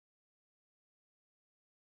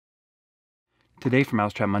Today for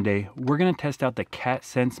Mousetrap Monday, we're going to test out the Cat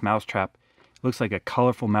Sense Mousetrap. It looks like a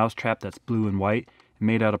colorful mousetrap that's blue and white and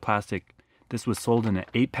made out of plastic. This was sold in an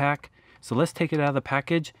 8-pack, so let's take it out of the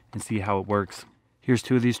package and see how it works. Here's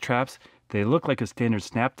 2 of these traps. They look like a standard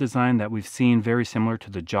snap design that we've seen, very similar to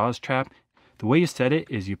the Jaws trap. The way you set it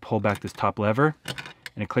is you pull back this top lever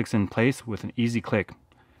and it clicks in place with an easy click.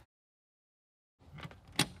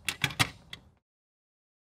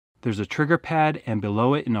 There's a trigger pad, and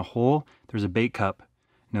below it in a hole, there's a bait cup.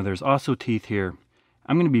 Now there's also teeth here.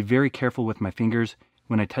 I'm going to be very careful with my fingers.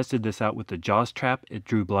 When I tested this out with the Jaws trap, it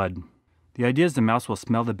drew blood. The idea is the mouse will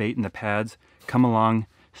smell the bait in the pads, come along,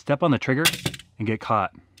 step on the trigger, and get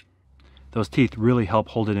caught. Those teeth really help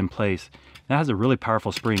hold it in place. That has a really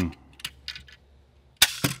powerful spring.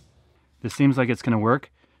 This seems like it's going to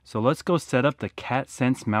work, so let's go set up the Cat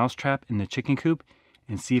Sense Mousetrap in the chicken coop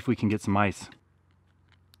and see if we can get some mice.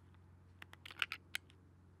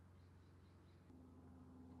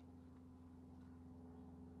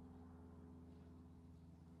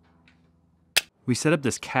 We set up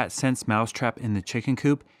this Cat Sense Mousetrap in the chicken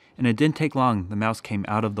coop, and it didn't take long. The mouse came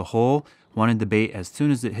out of the hole, wanted the bait. As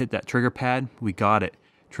soon as it hit that trigger pad, we got it.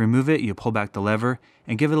 To remove it, you pull back the lever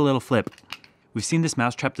and give it a little flip. We've seen this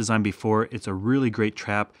mousetrap design before. It's a really great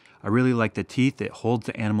trap. I really like the teeth. It holds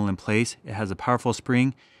the animal in place. It has a powerful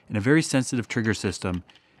spring and a very sensitive trigger system.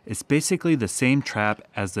 It's basically the same trap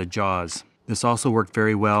as the Jaws. This also worked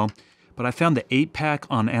very well, but I found the 8-pack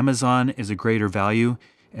on Amazon is a greater value,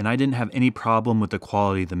 and I didn't have any problem with the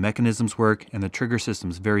quality. The mechanisms work and the trigger system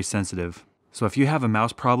is very sensitive. So if you have a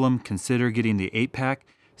mouse problem, consider getting the 8-pack,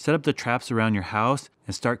 set up the traps around your house,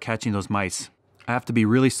 and start catching those mice. I have to be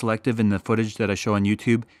really selective in the footage that I show on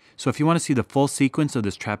YouTube, so if you want to see the full sequence of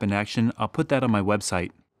this trap in action, I'll put that on my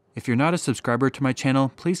website. If you're not a subscriber to my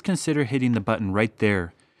channel, please consider hitting the button right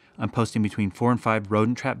there. I'm posting between 4 and 5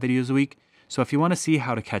 rodent trap videos a week, so if you want to see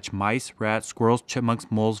how to catch mice, rats, squirrels, chipmunks,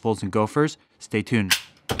 moles, voles, and gophers, stay tuned.